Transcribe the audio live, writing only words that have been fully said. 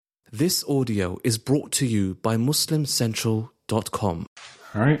This audio is brought to you by MuslimCentral.com.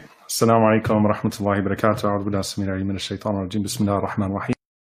 All right. Assalamu alaikum wa rahmatullahi wa barakatuh. A'udhu billahi as-samii al-'aliim min ash-shaytaan ar-rajiim. Bismillahir rahmaanir rahiim.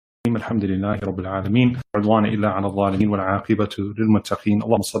 Alhamdulillahi rabbil 'aalamiin. Ridwaana illa 'ala adh-dhaalimiin wal 'aaqibatu lil muttaqiin.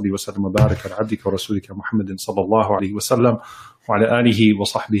 Allahumma salli wa sallim wa barik 'ala 'abdika wa rasulika Muhammadin sallallahu alayhi wa sallam wa 'ala alihi wa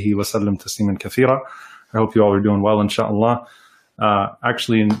sahbihi wa sallam tasliman kathira. I hope you all are doing well, inshallah.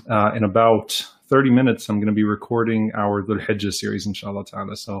 Actually, in about 30 minutes, I'm going to be recording our Dhul Hijjah series, inshallah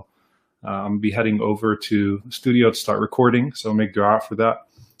ta'ala. So I'm going to be heading over to the studio to start recording. So make dua for that,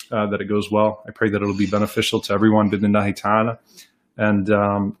 that it goes well. I pray that it'll be beneficial to everyone, bidnillahi ta'ala. And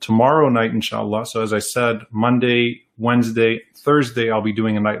tomorrow night, inshallah, so as I said, Monday, Wednesday, Thursday, I'll be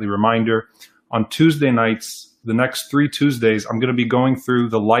doing a nightly reminder. On Tuesday nights, the next 3 Tuesdays, I'm going to be going through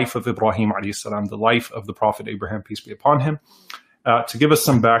the life of Ibrahim alayhi salam, the life of the Prophet Abraham, peace be upon him, to give us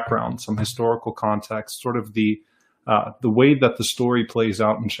some background, some historical context, sort of the way that the story plays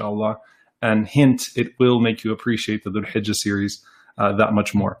out, inshallah, and hint, it will make you appreciate the Dhul Hijjah series that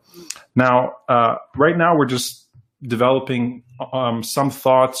much more. Now, right now, we're just developing some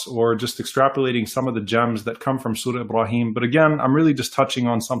thoughts or just extrapolating some of the gems that come from Surah Ibrahim. But again, I'm really just touching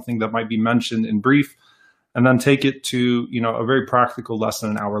on something that might be mentioned in brief, and then take it to, a very practical lesson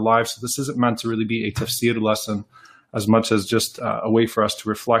in our lives. So this isn't meant to really be a tafsir lesson as much as just a way for us to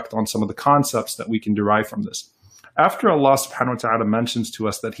reflect on some of the concepts that we can derive from this. After Allah subhanahu wa ta'ala mentions to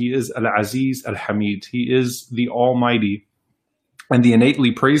us that He is Al-Aziz Al-Hamid, He is the Almighty and the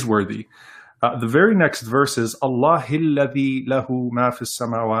innately praiseworthy, the very next verse is Allahilladhi lahu ma fis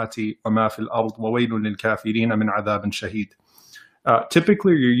samawati wa ma fil ard wa waylun lil kafirina min adhabin shahid.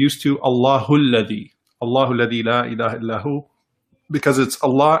 Typically, you're used to Allahulladhi, Allahulladhi la ilaha illahu, because it's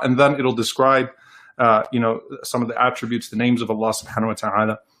Allah, and then it'll describe some of the attributes, the names of Allah subhanahu wa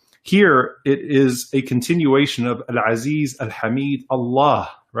ta'ala. Here, it is a continuation of Al-Aziz, Al-Hamid, Allah,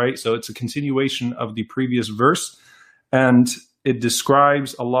 right? So it's a continuation of the previous verse, and it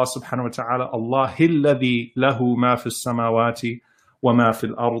describes Allah subhanahu wa ta'ala, Allahilladhi lahu ma fis samawati wa ma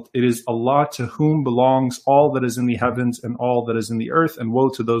fil ard. It is Allah to whom belongs all that is in the heavens and all that is in the earth, and woe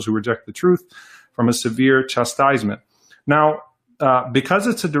to those who reject the truth from a severe chastisement. Now, because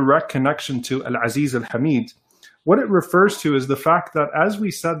it's a direct connection to Al-Aziz Al-Hamid, what it refers to is the fact that, as we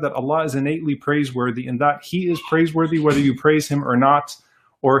said, that Allah is innately praiseworthy, and that He is praiseworthy whether you praise Him or not,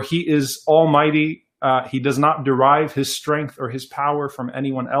 or He is almighty, He does not derive His strength or His power from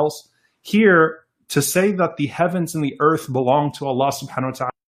anyone else. Here, to say that the heavens and the earth belong to Allah subhanahu wa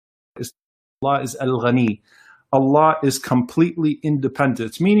ta'ala, Allah is Al-Ghani. Allah is completely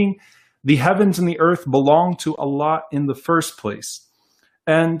independent, meaning the heavens and the earth belong to Allah in the first place.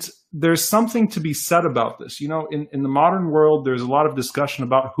 And there's something to be said about this. In the modern world, there's a lot of discussion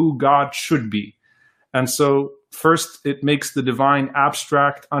about who God should be. And so first it makes the divine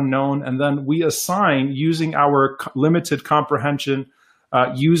abstract, unknown, and then we assign, using our limited comprehension,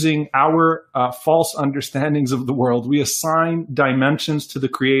 using our false understandings of the world, we assign dimensions to the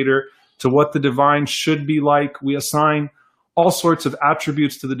Creator, to what the divine should be like. We assign all sorts of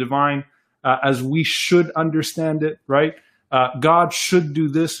attributes to the divine as we should understand it, right? God should do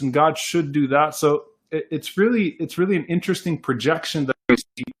this and God should do that. So it's really an interesting projection that we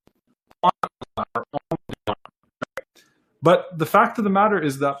see on our own. But the fact of the matter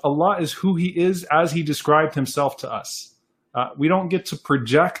is that Allah is who He is as He described Himself to us. We don't get to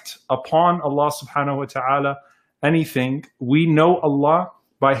project upon Allah subhanahu wa ta'ala anything. We know Allah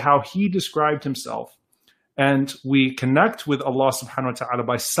by how He described Himself. And we connect with Allah subhanahu wa ta'ala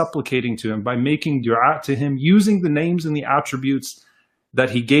by supplicating to Him, by making dua to Him, using the names and the attributes that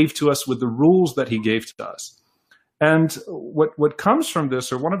He gave to us with the rules that He gave to us. And what comes from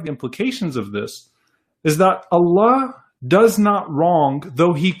this, or one of the implications of this, is that Allah does not wrong,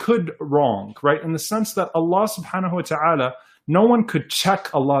 though He could wrong, right? In the sense that Allah subhanahu wa ta'ala, no one could check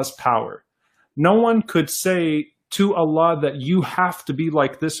Allah's power. No one could say to Allah that you have to be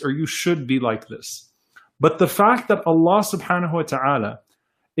like this or you should be like this. But the fact that Allah subhanahu wa ta'ala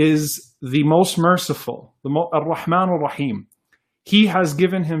is the most merciful, the Ar-Rahman Ar-Rahim, He has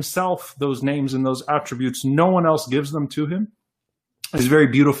given Himself those names and those attributes. No one else gives them to Him. It's very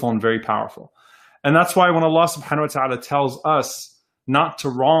beautiful and very powerful. And that's why when Allah subhanahu wa ta'ala tells us not to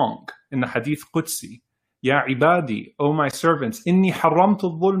wrong in the Hadith Qudsi, Ya ibadi, O my servants, inni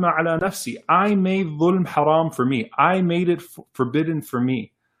haramtu dhulma ala nafsi. I made dhulm haram for me. I made it forbidden for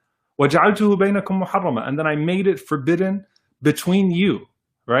me. وَجَعَلْتُهُ بَيْنَكُمْ مُحَرَّمًا, and then I made it forbidden between you,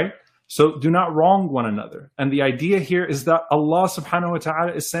 right? So do not wrong one another. And the idea here is that Allah subhanahu wa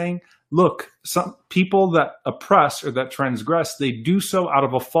ta'ala is saying, look, some people that oppress or that transgress, they do so out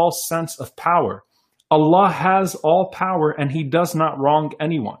of a false sense of power. Allah has all power and He does not wrong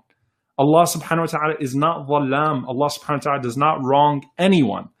anyone. Allah subhanahu wa ta'ala is not dhalam. Allah subhanahu wa ta'ala does not wrong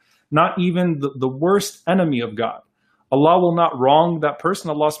anyone, not even the worst enemy of God. Allah will not wrong that person.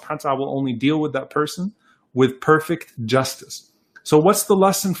 Allah subhanahu wa ta'ala will only deal with that person with perfect justice. So what's the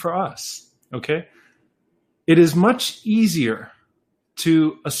lesson for us? Okay? It is much easier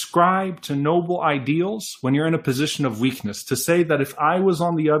to ascribe to noble ideals when you're in a position of weakness, to say that if I was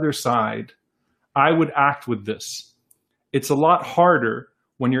on the other side, I would act with this. It's a lot harder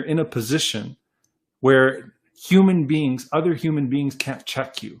when you're in a position where human beings, other human beings can't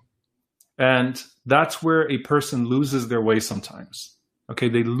check you. And that's where a person loses their way sometimes. Okay,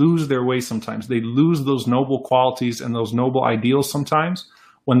 they lose their way sometimes. They lose those noble qualities and those noble ideals sometimes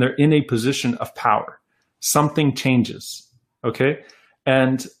when they're in a position of power. Something changes, okay?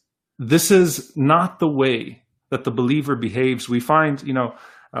 And this is not the way that the believer behaves. We find,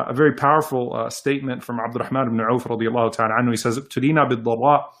 a very powerful statement from Abdurrahman ibn Auf radiyallahu ta'ala anhu. He says, "Ibtulina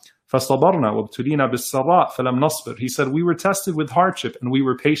bid-dharra fasabarna wa ibtulina bis-sarra falam nasbir." He said, we were tested with hardship and we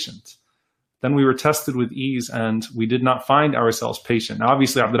were patient. Then we were tested with ease and we did not find ourselves patient. Now,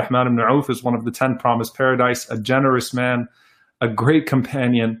 obviously, Abdurrahman ibn Auf is one of the 10 promised paradise, a generous man, a great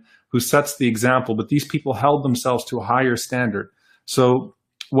companion who sets the example, but these people held themselves to a higher standard. So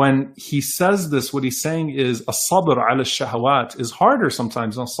when he says this, what he's saying is as-sabr ala shahawat is harder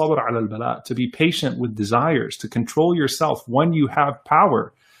sometimes than as-sabr ala al-bala. To be patient with desires, to control yourself when you have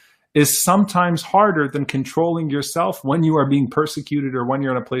power is sometimes harder than controlling yourself when you are being persecuted or when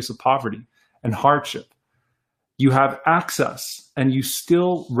you're in a place of poverty and hardship. You have access and you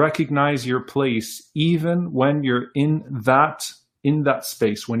still recognize your place even when you're in that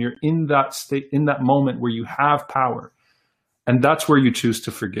space, when you're in that state, in that moment where you have power. And that's where you choose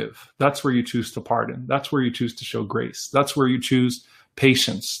to forgive. That's where you choose to pardon. That's where you choose to show grace. That's where you choose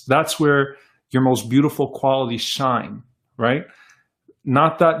patience. That's where your most beautiful qualities shine, right?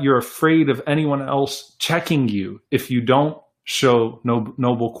 Not that you're afraid of anyone else checking you if you don't show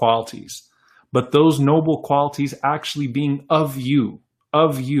noble qualities, but those noble qualities actually being of you,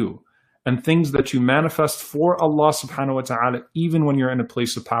 and things that you manifest for Allah subhanahu wa ta'ala, even when you're in a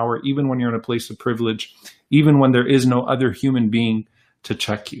place of power, even when you're in a place of privilege, even when there is no other human being to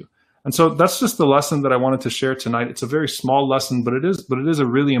check you. And so that's just the lesson that I wanted to share tonight. It's a very small lesson, but it is a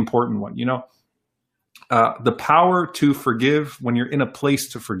really important one. The power to forgive when you're in a place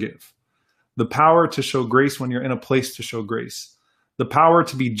to forgive. The power to show grace when you're in a place to show grace. The power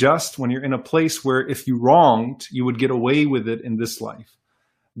to be just when you're in a place where if you wronged, you would get away with it in this life.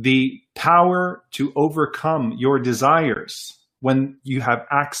 The power to overcome your desires when you have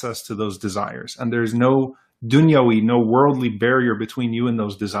access to those desires and there's no dunyawi, no worldly barrier between you and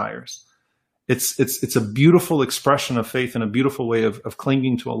those desires. It's a beautiful expression of faith and a beautiful way of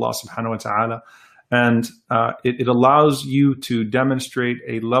clinging to Allah subhanahu wa ta'ala. And it allows you to demonstrate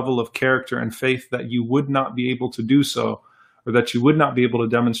a level of character and faith that you would not be able to do so, or that you would not be able to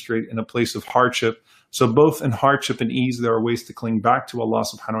demonstrate in a place of hardship. So both in hardship and ease, there are ways to cling back to Allah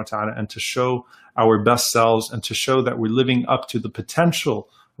subhanahu wa ta'ala and to show our best selves and to show that we're living up to the potential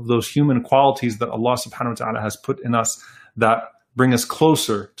of those human qualities that Allah subhanahu wa ta'ala has put in us that bring us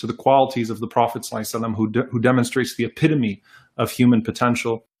closer to the qualities of the Prophet sallallahu alaihi wasallam who demonstrates the epitome of human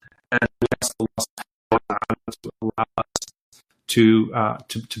potential. And we ask Allah subhanahu wa ta'ala to allow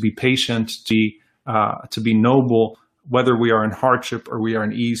us to be patient, to be noble, whether we are in hardship or we are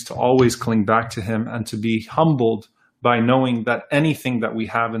in ease, to always cling back to Him and to be humbled by knowing that anything that we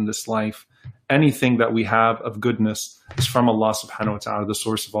have in this life, anything that we have of goodness is from Allah subhanahu wa ta'ala, the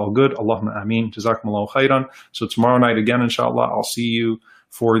source of all good. Allahumma ameen. Jazakumullahu khairan. So tomorrow night again, inshallah, I'll see you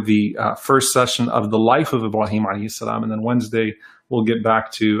for the first session of the life of Ibrahim alayhi salam. And then Wednesday, we'll get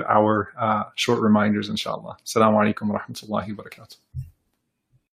back to our short reminders, inshallah. Assalamu alaikum wa rahmatullahi wa barakatuh.